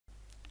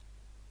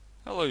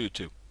Hello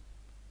YouTube,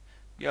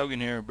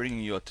 Gaugen here, bringing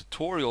you a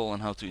tutorial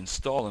on how to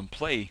install and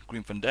play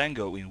Grim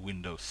Fandango in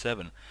Windows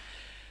 7.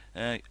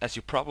 As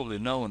you probably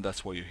know, and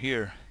that's why you're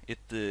here,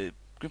 Grim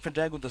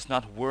Fandango does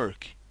not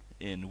work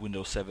in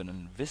Windows 7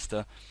 and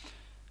Vista,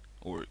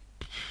 or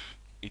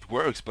it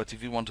works, but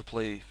if you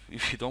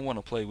don't want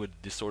to play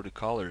with distorted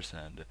colors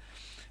and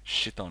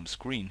shit on the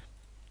screen,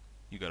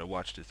 you gotta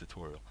watch this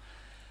tutorial.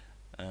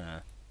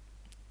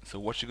 So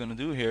what you're gonna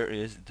do here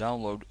is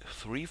download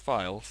 3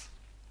 files,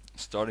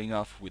 starting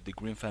off with the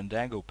Grim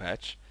Fandango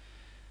patch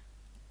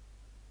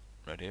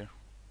right here,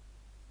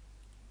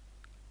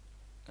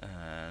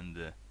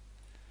 and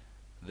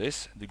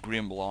the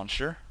Grim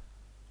launcher.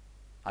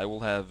 I will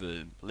have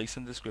links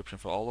in the description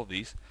for all of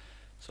these,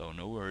 so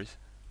no worries.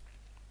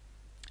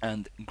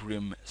 And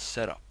Grim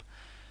setup.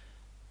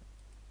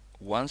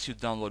 Once you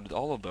downloaded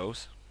all of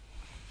those,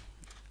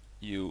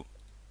 you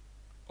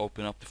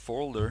open up the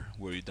folder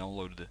where you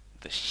downloaded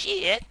the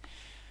shit,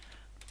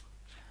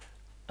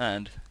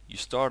 and you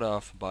start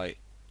off by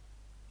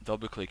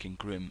double-clicking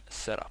Grim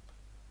setup.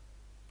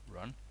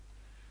 Run,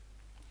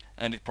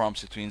 and it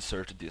prompts you to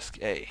insert disk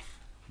A.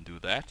 Do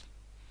that.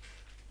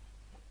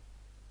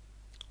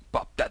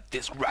 Pop that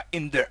disk right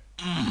in there.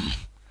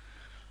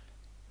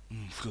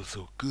 Feels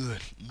so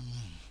good.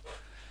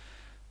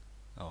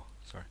 Oh,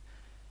 sorry.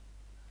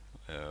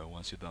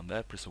 Once you've done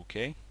that, press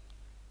OK.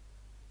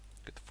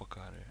 Get the fuck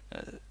out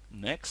of here.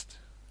 Next,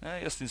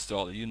 just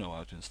install it. You know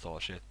how to install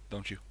shit,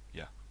 don't you?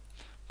 Yeah,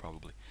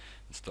 probably.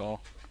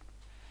 Install.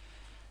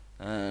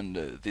 And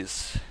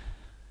this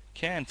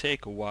can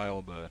take a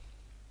while, but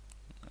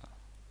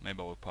maybe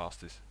I will pause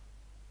this.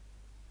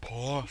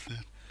 Pause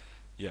it.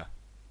 Yeah,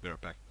 be right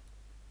back.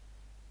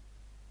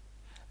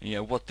 And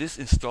yeah, what this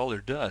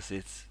installer does,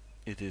 it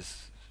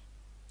is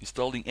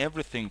installing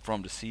everything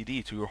from the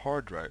CD to your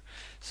hard drive,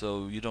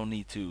 so you don't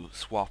need to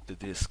swap the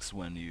disks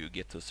when you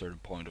get to a certain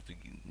point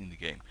in the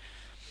game.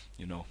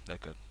 You know,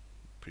 that got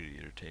pretty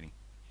irritating.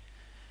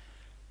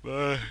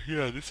 But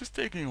yeah, this is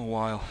taking a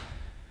while.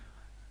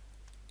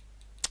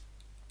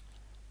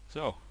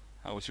 So,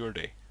 how was your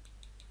day?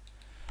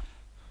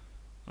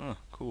 Oh,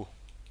 cool.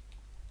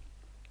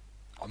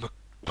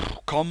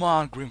 Come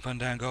on, Grim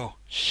Fandango.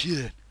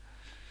 Shit.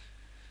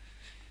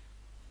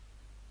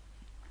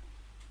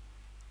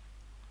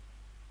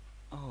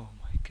 Oh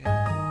my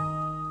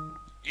god.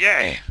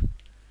 Yeah!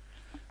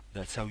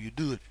 That's how you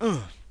do it.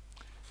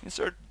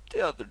 Insert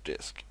the other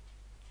disc.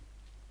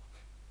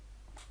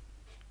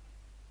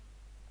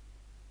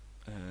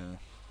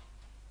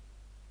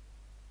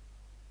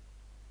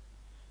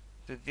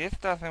 The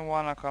disc doesn't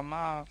wanna come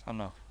out. Oh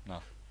no,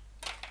 no.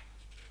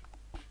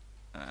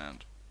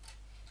 And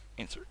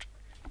insert.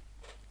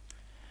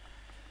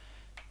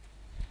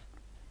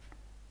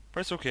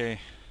 Press OK.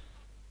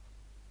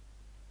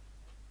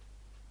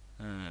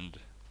 And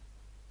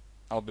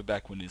I'll be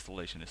back when the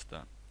installation is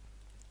done.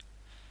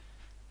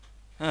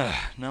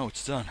 Now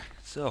it's done.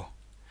 So,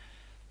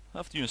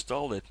 after you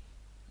install it,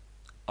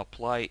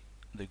 apply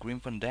the Grim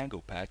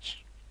Fandango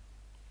patch.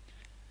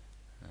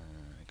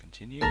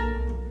 Continue.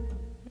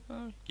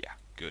 Yeah,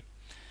 good.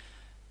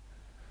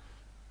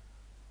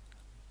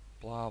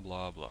 Blah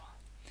blah blah.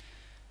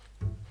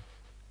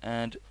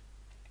 And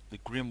the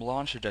Grim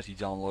launcher that you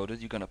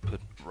downloaded, you're gonna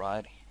put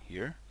right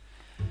here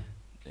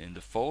in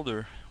the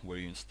folder where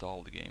you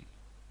install the game.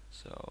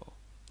 So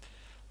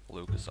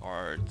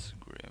LucasArts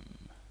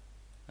Grim,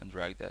 and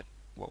drag that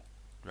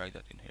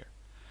in here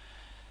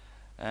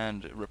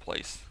and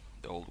replace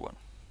the old one.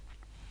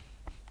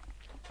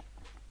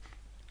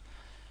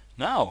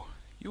 Now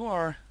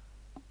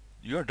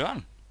you're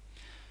done.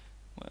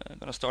 Well, I'm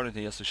gonna start it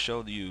just to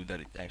show you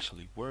that it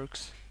actually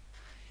works.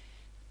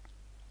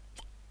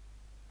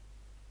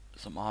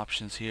 Some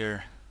options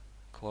here: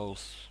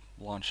 close,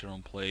 launcher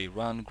on play,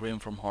 run Grim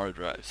from hard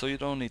drive. So you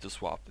don't need to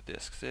swap the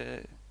disks.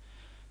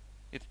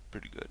 It's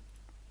pretty good.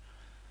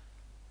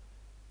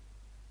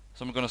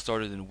 So I'm gonna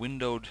start it in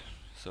windowed,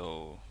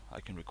 so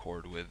I can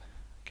record with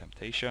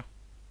Camtasia.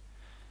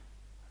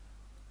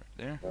 Right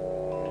there.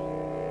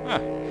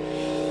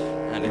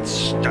 And it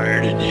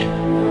started.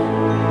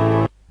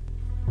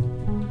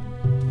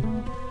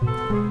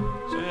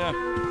 So yeah,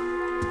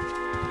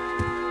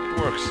 it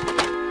works.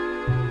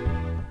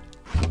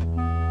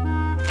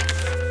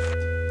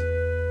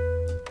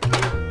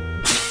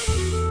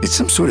 It's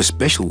some sort of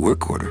special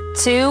work order.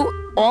 To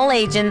all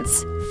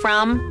agents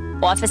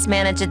from Office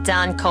Manager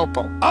Don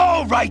Copel.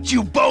 All right,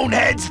 you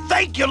boneheads!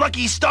 Thank your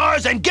lucky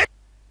stars and get...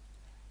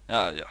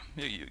 Yeah,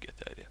 you get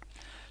the idea.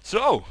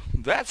 So,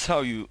 that's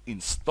how you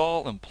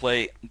install and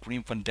play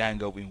Grim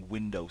Fandango in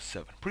Windows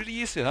 7. Pretty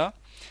easy, huh?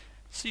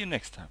 See you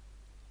next time.